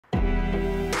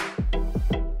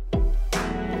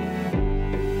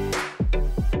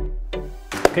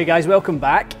Okay guys, welcome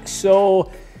back.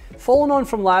 So, following on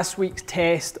from last week's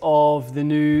test of the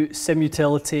new Sim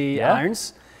Utility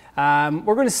irons,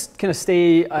 we're going to kind of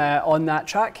stay on that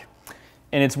track.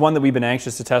 And it's one that we've been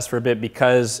anxious to test for a bit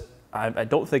because I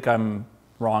don't think I'm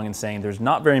wrong in saying there's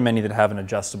not very many that have an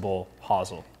adjustable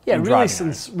hosel. Yeah, really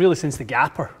since the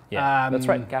Gapper. Yeah, that's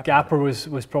right. Gapper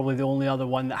was probably the only other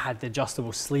one that had the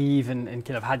adjustable sleeve and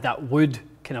kind of had that wood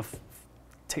kind of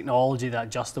technology, that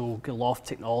adjustable loft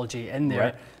technology in there.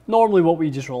 Right. Normally what we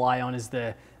just rely on is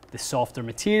the softer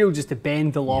material just to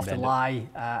bend the loft and lie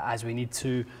as we need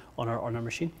to on our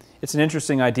machine. It's an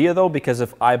interesting idea though, because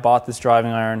if I bought this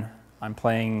driving iron, I'm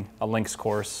playing a links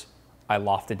course, I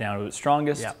loft it down to its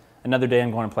strongest. Yeah. Another day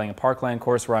I'm going and playing a parkland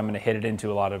course where I'm going to hit it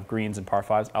into a lot of greens and par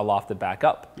fives, I'll loft it back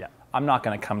up. Yeah. I'm not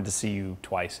going to come to see you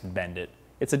twice and bend it.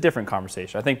 It's a different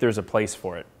conversation. I think there's a place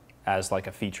for it as like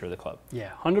a feature of the club.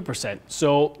 Yeah, 100%.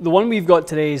 So the one we've got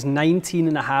today is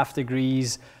 19.5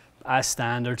 degrees as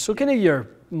standard. So kind of your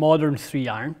modern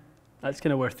 3-iron. That's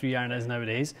kind of where 3-iron is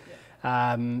nowadays.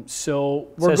 So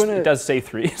we're going to... It does say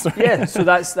 3. Sorry. Yeah, so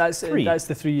that's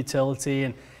the 3 utility.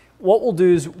 And what we'll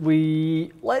do is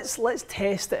let's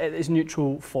test it at its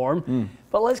neutral form.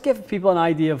 But let's give people an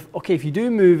idea of, okay, if you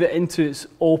do move it into its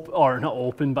open, or not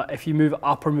open, but if you move it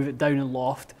up or move it down in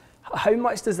loft, how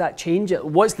much does that change it?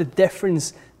 What's the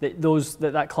difference that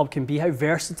that club can be? How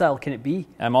versatile can it be?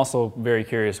 I'm also very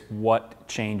curious what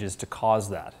changes to cause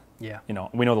that. Yeah. You know,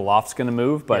 we know the loft's going to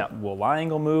move, but will lie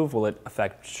angle move? Will it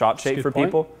affect shot shape for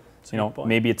people? You know,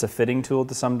 maybe it's a fitting tool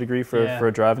to some degree for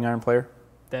a driving iron player.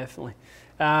 Definitely.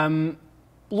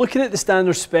 Looking at the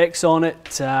standard specs on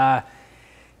it,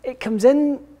 it comes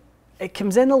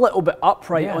in a little bit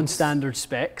upright on standard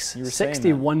specs.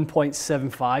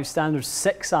 61.75. Standard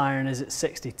 6-iron is at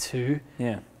 62.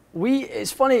 Yeah.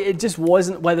 It's funny, it just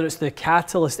wasn't, whether it's the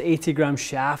Catalyst 80-gram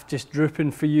shaft just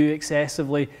drooping for you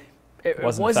excessively, it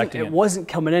wasn't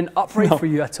coming in upright for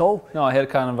you at all. No, I had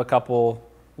kind of a couple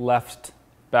left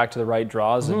back to the right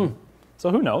draws. And so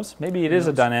who knows? Maybe it is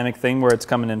a dynamic thing where it's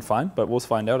coming in fine, but we'll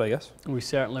find out, I guess. We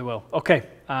certainly will. Okay,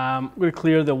 we're going to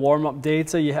clear the warm-up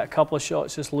data. You hit a couple of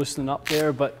shots just loosening up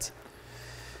there, but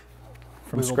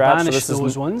from scratch, banish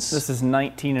those ones. This is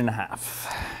 19.5.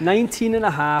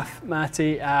 19.5,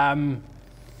 Matty.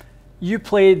 You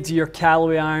played your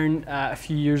Callaway iron a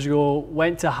few years ago,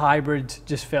 went to hybrid,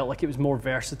 just felt like it was more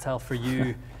versatile for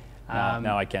you.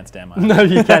 No, I can't stand mine. No,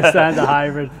 you can't stand the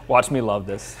hybrid. Watch me love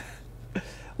this.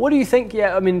 What do you think?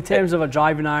 Yeah, I mean, in terms of a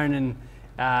driving iron and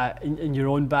in your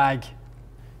own bag.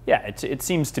 Yeah, it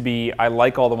seems to be. I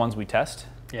like all the ones we test.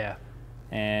 Yeah,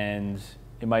 and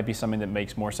it might be something that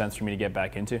makes more sense for me to get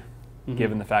back into,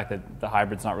 given the fact that the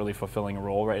hybrid's not really fulfilling a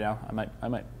role right now. I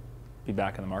might be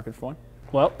back in the market for one.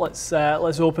 Well, let's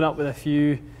open up with a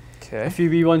few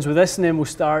wee ones with this, and then we'll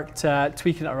start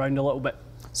tweaking it around a little bit.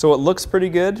 So it looks pretty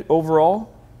good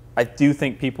overall. I do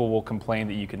think people will complain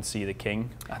that you can see the king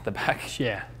at the back.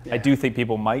 Yeah. I do think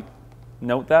people might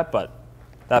note that, but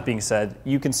that being said,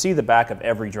 you can see the back of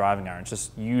every driving iron. It's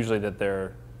just usually that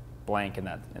they're blank in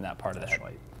that part of the head.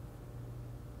 Right.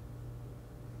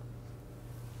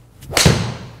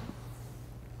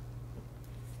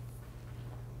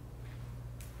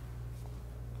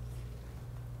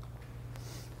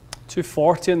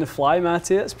 .240 on the fly,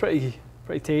 Matty. That's pretty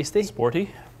tasty.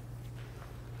 Sporty.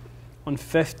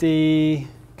 150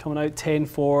 coming out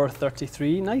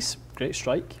 10.433. Nice, great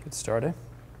strike. Good start, eh?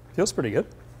 Feels pretty good.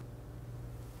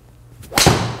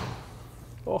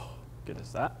 Oh, good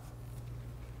as that.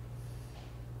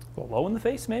 A little low in the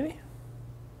face, maybe.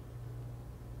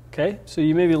 Okay, so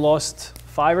you maybe lost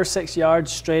 5 or 6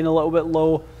 yards, strain a little bit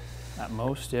low. At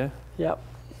most, yeah. Yep.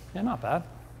 Yeah, not bad.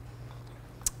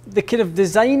 The kind of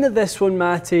design of this one,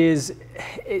 Matty,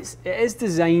 it is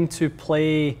designed to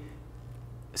play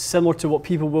similar to what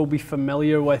people will be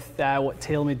familiar with, what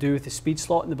TaylorMade do with the speed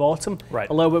slot in the bottom. Right.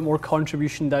 A little bit more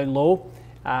contribution down low.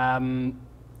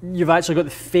 You've actually got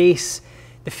the face.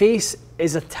 The face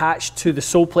is attached to the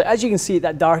sole plate, as you can see at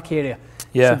that dark area.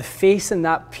 Yeah. So the face and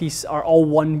that piece are all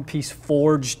one piece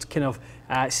forged kind of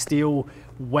steel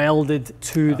welded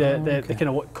to the kind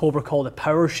of what Cobra call the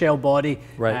power shell body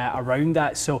around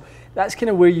that. So that's kind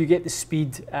of where you get the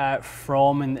speed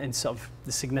from and sort of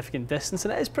the significant distance.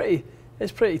 And it's pretty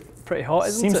hot,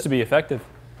 isn't it? Seems to be effective.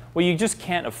 Well, you just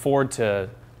can't afford to,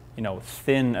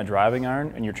 thin a driving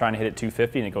iron and you're trying to hit it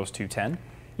 250 and it goes 210.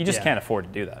 You just can't afford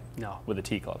to do that. No. With a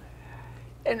T club.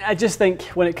 And I just think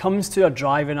when it comes to a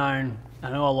driving iron, I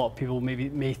know a lot of people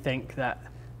may think that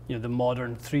the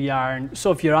modern 3-iron.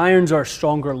 So if your irons are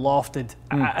stronger lofted,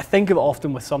 I think of it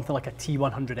often with something like a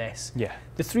T100S. Yeah.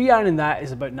 The 3-iron in that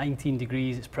is about 19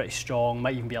 degrees. It's pretty strong.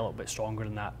 Might even be a little bit stronger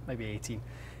than that, maybe 18.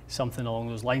 something along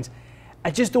those lines.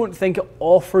 I just don't think it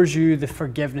offers you the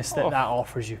forgiveness that that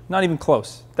offers you. Not even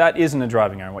close. That isn't a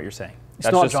driving iron, what you're saying.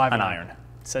 That's not just a driving an iron.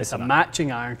 It's a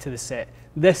matching iron to the set.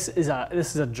 This is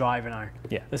a driving iron.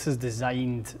 Yeah. This is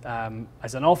designed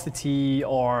as an off the tee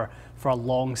or for a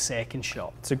long second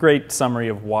shot. It's a great summary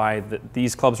of why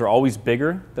these clubs are always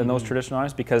bigger than those traditional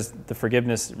irons, because the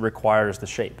forgiveness requires the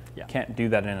shape. You can't do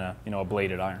that in a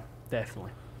bladed iron.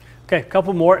 Definitely. Okay, a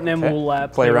couple more, and then we'll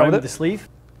play around with the sleeve.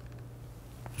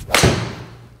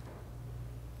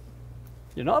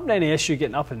 You're not having any issue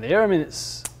getting up in there. I mean,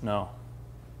 it's no.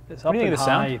 It's up what do you think of the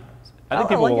sound? I think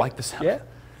people will like the sound. Yeah.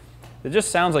 It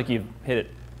just sounds like you've hit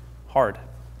it hard.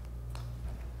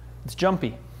 It's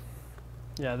jumpy.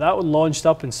 Yeah, that one launched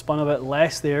up and spun a bit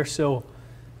less there, so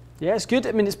yeah, it's good.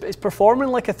 I mean, it's performing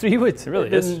like a 3-wood. It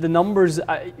really is. The numbers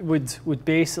would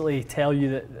basically tell you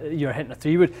that you're hitting a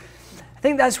 3-wood. I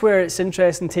think that's where it's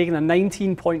interesting, taking a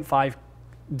 19.5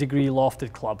 degree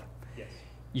lofted club. Yes.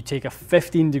 You take a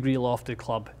 15 degree lofted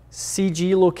club.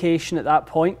 CG location at that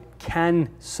point can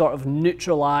sort of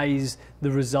neutralize the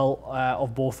result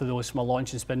of both of those from a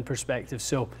launch and spin perspective.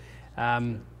 So,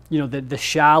 you know, the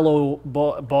shallow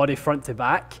body front to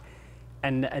back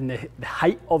and the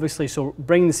height, obviously, so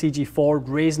bringing the CG forward,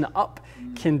 raising it up,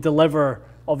 can deliver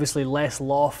obviously less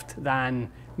loft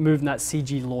than moving that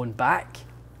CG low and back.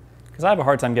 Because I have a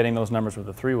hard time getting those numbers with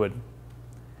the 3-wood.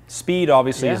 Speed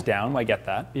obviously is down, I get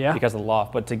that, because of the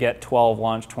loft, but to get 12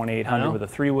 launch, 2800 with a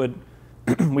 3-wood,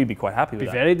 we'd be quite happy with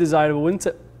that. Be very desirable, wouldn't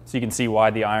it? So you can see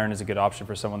why the iron is a good option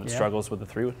for someone that struggles with the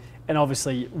 3-wood. And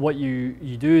obviously what you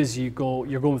do is you're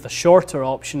going with a shorter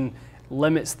option,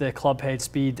 limits the club head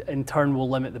speed, in turn will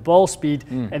limit the ball speed,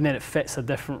 and then it fits a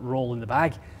different role in the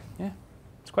bag. Yeah,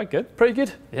 it's quite good. Pretty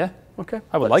good. Yeah. Okay.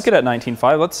 I would like it at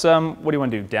 19.5. Let's what do you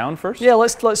want to do? Down first? Yeah,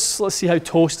 let's see how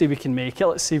toasty we can make it.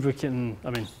 Let's see if we can. I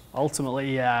mean,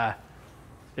 ultimately,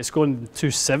 it's going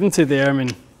 270 there. I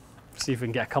mean, see if we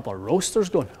can get a couple of roasters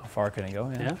going. How far can it go?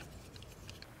 Yeah.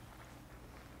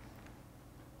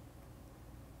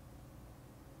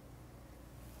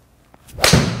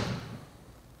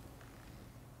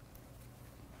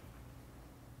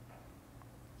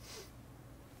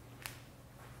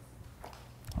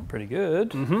 Pretty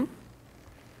good. Mm-hmm.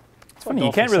 It's funny,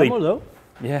 you can't really. Though.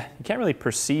 Yeah, you can't really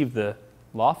perceive the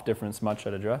loft difference much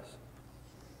at address.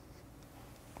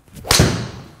 It's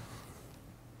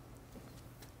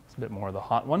a bit more of the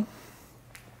hot one.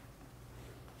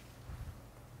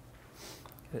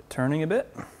 Get it turning a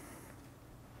bit.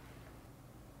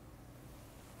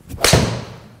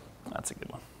 That's a good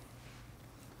one.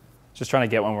 Just trying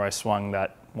to get one where I swung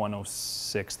that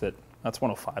 106. That's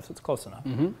 105, so it's close enough.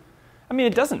 Mm-hmm. I mean,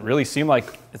 it doesn't really seem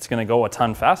like it's going to go a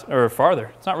ton faster or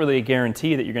farther. It's not really a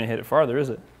guarantee that you're going to hit it farther, is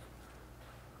it?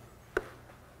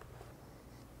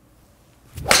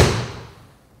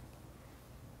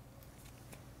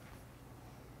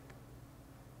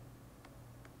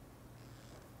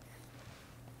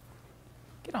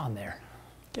 Get on there.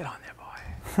 Get on there,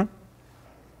 boy.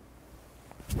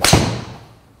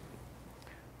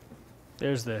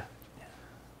 There's the...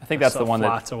 I think that's the one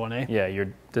flatter one, eh? Yeah,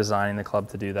 you're designing the club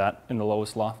to do that in the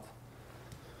lowest loft.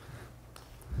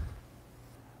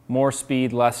 More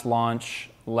speed, less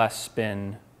launch, less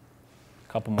spin,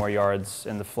 a couple more yards,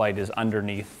 and the flight is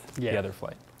underneath the other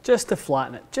flight. Just to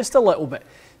flatten it, just a little bit.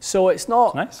 So it's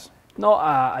not, nice.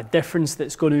 Not a difference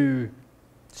that's going to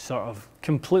sort of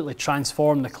completely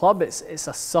transform the club. It's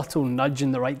a subtle nudge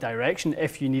in the right direction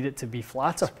if you need it to be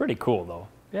flatter. It's pretty cool, though.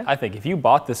 Yeah. I think if you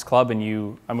bought this club and I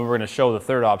mean, we're going to show the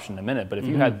third option in a minute, but if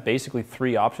you had basically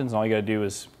 3 options and all you got to do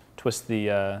is twist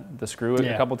the screw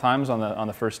a couple times on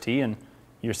the first tee and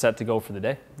you're set to go for the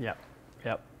day. Yeah,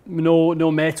 yeah.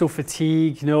 No metal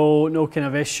fatigue, no kind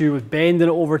of issue with bending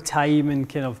it over time and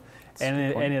kind of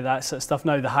any of that sort of stuff.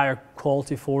 Now the higher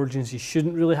quality forgings, you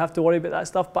shouldn't really have to worry about that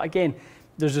stuff. But again,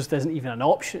 there just isn't even an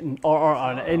option or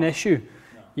an issue.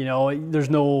 No. You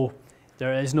know,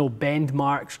 there is no bend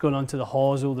marks going onto the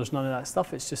hosel. There's none of that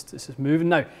stuff. It's just moving.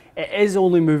 Now, it is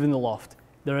only moving the loft.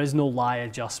 There is no lie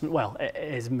adjustment. Well, it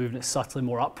is moving it subtly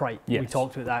more upright. Yes. We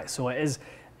talked about that. So it's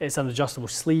an adjustable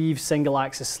sleeve. Single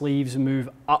axis sleeves move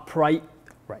upright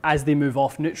as they move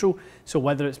off neutral. So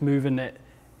whether it's moving it,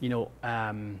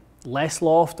 less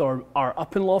loft or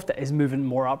up in loft, it is moving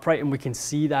more upright, and we can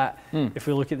see that if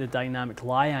we look at the dynamic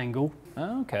lie angle.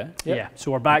 Oh, okay. Yep. Yeah,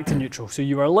 so we're back to neutral. So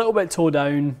you were a little bit toe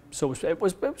down, so it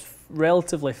was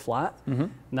relatively flat. Mm-hmm.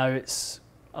 Now it's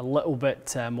a little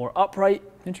bit more upright.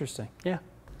 Interesting. Yeah.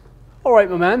 All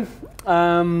right, my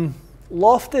man.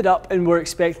 Lofted up, and we're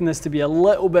expecting this to be a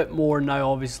little bit more now,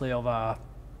 obviously, of a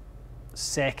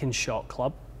second shot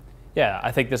club. Yeah,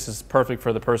 I think this is perfect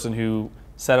for the person who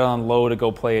set it on low to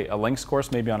go play a links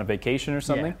course, maybe on a vacation or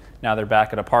something. Yeah. Now they're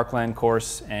back at a parkland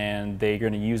course, and they're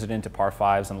going to use it into par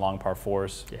 5s and long par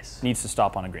 4s. Yes. Needs to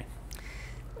stop on a green.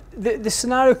 The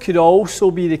scenario could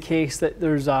also be the case that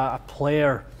there's a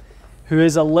player who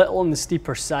is a little on the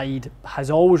steeper side, has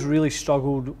always really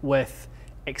struggled with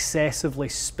excessively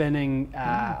spinning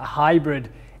a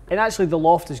hybrid. And actually the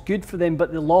loft is good for them,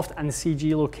 but the loft and the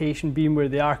CG location being where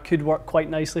they are could work quite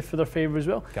nicely for their favour as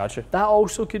well. Gotcha. That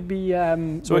also could be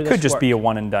so it could just be a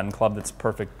one and done club that's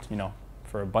perfect, you know,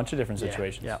 for a bunch of different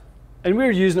situations. Yeah. And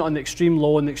we're using it on the extreme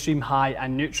low and the extreme high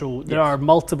and neutral. There are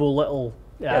multiple little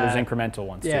there's incremental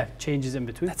ones too. Changes in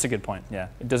between. That's a good point. Yeah.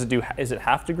 Is it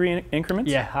half degree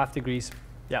increments? Yeah, half degrees.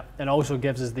 Yeah. And also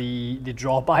gives us the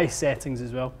draw by settings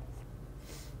as well.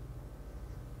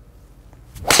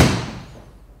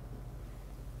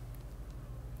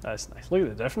 That's nice. Look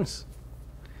at the difference.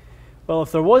 Well,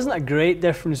 if there wasn't a great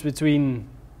difference between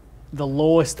the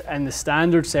lowest and the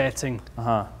standard setting,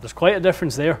 there's quite a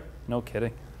difference there. No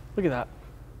kidding. Look at that.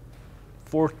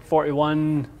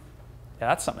 441. Yeah,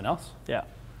 that's something else. Yeah.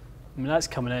 I mean, that's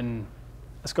coming in,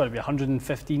 that's got to be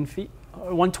 115 feet,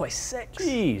 or 126.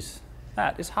 Jeez,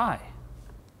 that is high.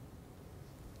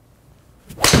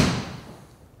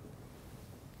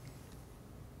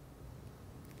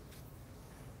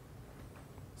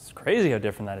 It's crazy how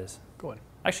different that is. Go on.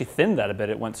 I actually thinned that a bit.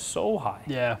 It went so high.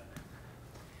 Yeah.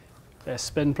 The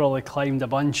spin probably climbed a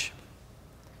bunch.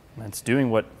 And it's doing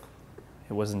what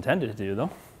it was intended to do,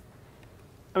 though.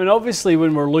 I mean, obviously,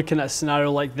 when we're looking at a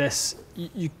scenario like this,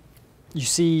 you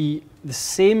see the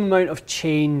same amount of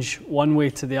change one way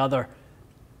to the other.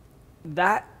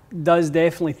 That does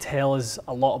definitely tell us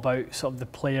a lot about sort of the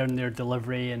player and their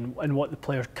delivery and what the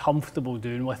player's comfortable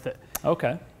doing with it.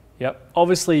 Okay. Yep.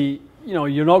 Obviously, you know,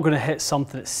 you're not going to hit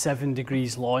something at 7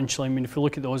 degrees launch. I mean, if you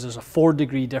look at those, there's a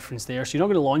 4-degree difference there. So you're not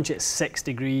going to launch it at 6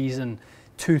 degrees and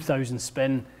 2,000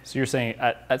 spin. So you're saying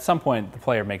at some point the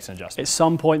player makes an adjustment? At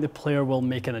some point the player will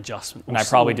make an adjustment. And I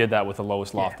probably did that with the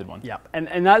lowest lofted one. Yeah,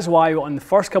 and that's why on the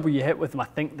first couple you hit with them, I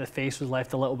think the face was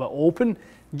left a little bit open,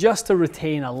 just to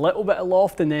retain a little bit of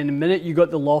loft, and then the minute you got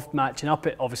the loft matching up,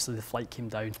 obviously the flight came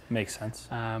down. Makes sense.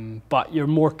 But you're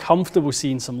more comfortable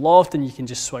seeing some loft and you can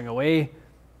just swing away.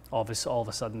 Obviously, all of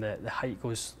a sudden the height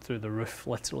goes through the roof,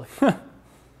 literally.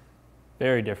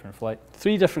 Very different flight.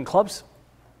 3 different clubs.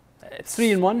 It's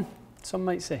 3 in 1, some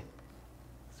might say.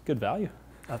 It's good value.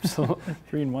 Absolutely.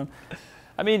 3 in 1.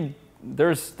 I mean,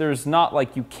 there's not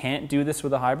like you can't do this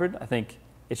with a hybrid. I think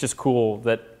it's just cool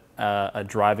that a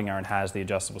driving iron has the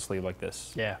adjustable sleeve like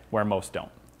this. Yeah. Where most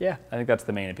don't. Yeah. I think that's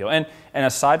the main appeal. And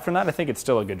aside from that, I think it's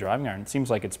still a good driving iron. It seems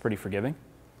like it's pretty forgiving.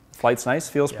 Flight's nice,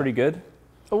 feels pretty good.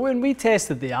 When we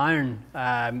tested the iron,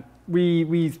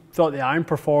 we thought the iron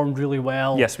performed really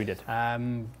well. Yes, we did.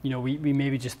 You know, we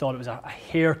maybe just thought it was a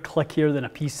hair clickier than a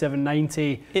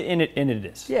P790. And it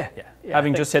is. Yeah.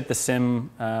 Having just hit the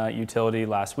sim utility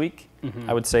last week,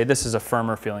 I would say this is a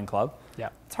firmer feeling club. Yeah.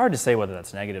 It's hard to say whether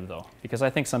that's negative though, because I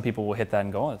think some people will hit that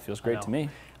and go, oh, it feels great to me.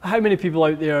 How many people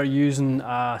out there are using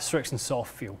Strixon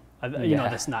soft feel? You know,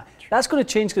 this and that. That's going to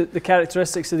change the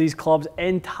characteristics of these clubs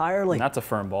entirely. And that's a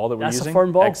firm ball that we're using. That's a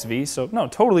firm ball. XV, so no,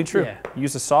 totally true. Yeah.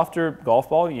 Use a softer golf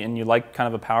ball and you like kind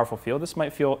of a powerful feel, this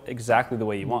might feel exactly the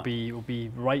way you want. Will be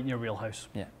right in your wheelhouse.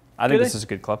 Yeah. I think this is a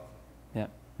good club. Yeah.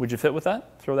 Would you fit with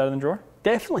that? Throw that in the drawer?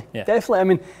 Definitely. Yeah. Definitely. I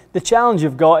mean, the challenge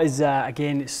you've got is,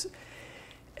 again, it's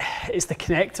the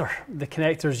connector. The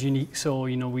connector's unique, so,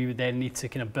 you know, we would then need to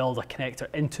kind of build a connector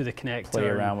into the connector. Play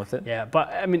around with it. Yeah, but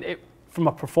I mean, from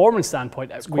a performance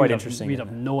standpoint, it's quite interesting. We'd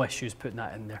have no issues putting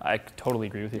that in there. I totally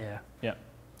agree with you. Yeah. Yeah.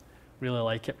 Really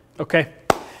like it. Okay.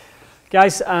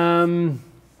 Guys, I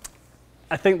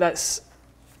think that's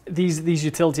these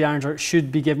utility irons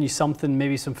should be giving you something,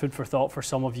 maybe some food for thought for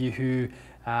some of you who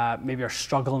maybe are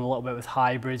struggling a little bit with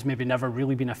hybrids, maybe never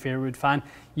really been a fairwood fan.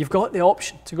 You've got the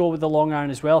option to go with the long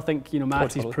iron as well. I think, you know,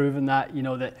 Matty's proven that, you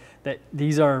know, that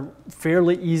these are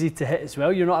fairly easy to hit as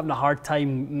well. You're not having a hard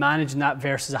time managing that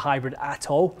versus a hybrid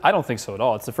at all. I don't think so at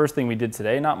all. It's the first thing we did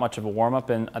today, not much of a warm-up,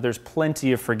 and there's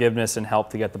plenty of forgiveness and help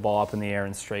to get the ball up in the air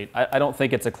and straight. I don't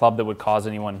think it's a club that would cause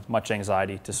anyone much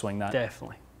anxiety to swing that.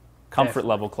 Definitely. Comfort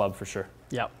level club for sure.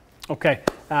 Yeah. Okay.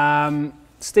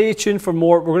 Stay tuned for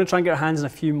more. We're going to try and get our hands on a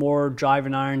few more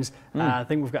driving irons. I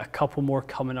think we've got a couple more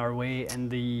coming our way in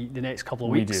the next couple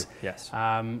of weeks. We do, yes.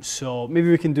 So maybe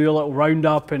we can do a little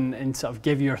roundup and sort of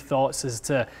give you your thoughts as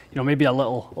to, you know, maybe a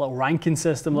little ranking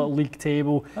system, a little league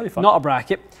table. That'd be fun. Not a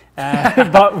bracket,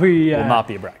 but we will not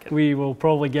be a bracket. We will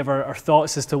probably give our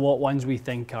thoughts as to what ones we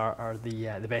think are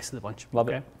the best of the bunch. Love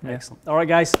it. Excellent. All right,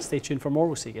 guys, stay tuned for more.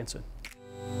 We'll see you again soon.